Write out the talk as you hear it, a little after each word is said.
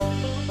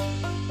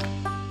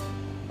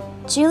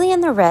Julie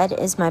in the Red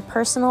is my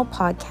personal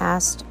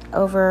podcast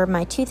over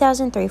my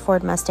 2003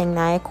 Ford Mustang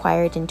that I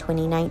acquired in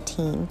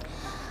 2019.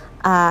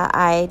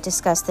 I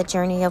discuss the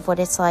journey of what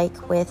it's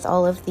like with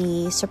all of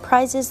the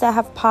surprises that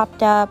have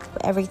popped up,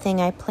 everything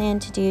I plan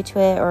to do to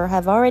it or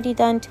have already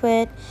done to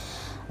it.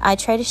 I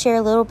try to share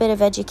a little bit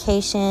of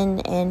education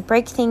and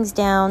break things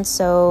down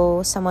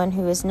so someone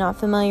who is not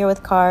familiar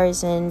with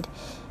cars and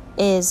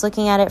is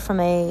looking at it from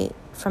a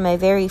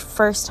very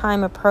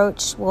first-time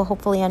approach will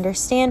hopefully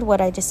understand what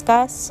I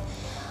discuss.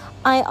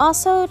 I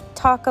also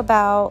talk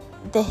about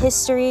the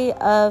history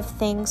of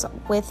things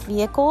with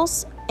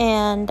vehicles,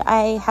 and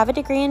I have a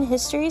degree in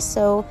history,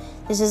 so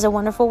this is a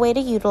wonderful way to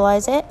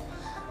utilize it.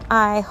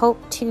 I hope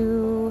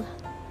to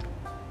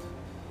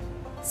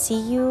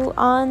see you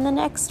on the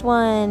next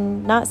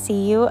one. Not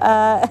see you.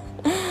 I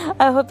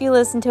hope you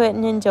listen to it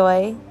and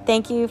enjoy.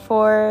 Thank you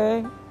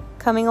for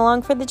coming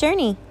along for the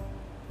journey.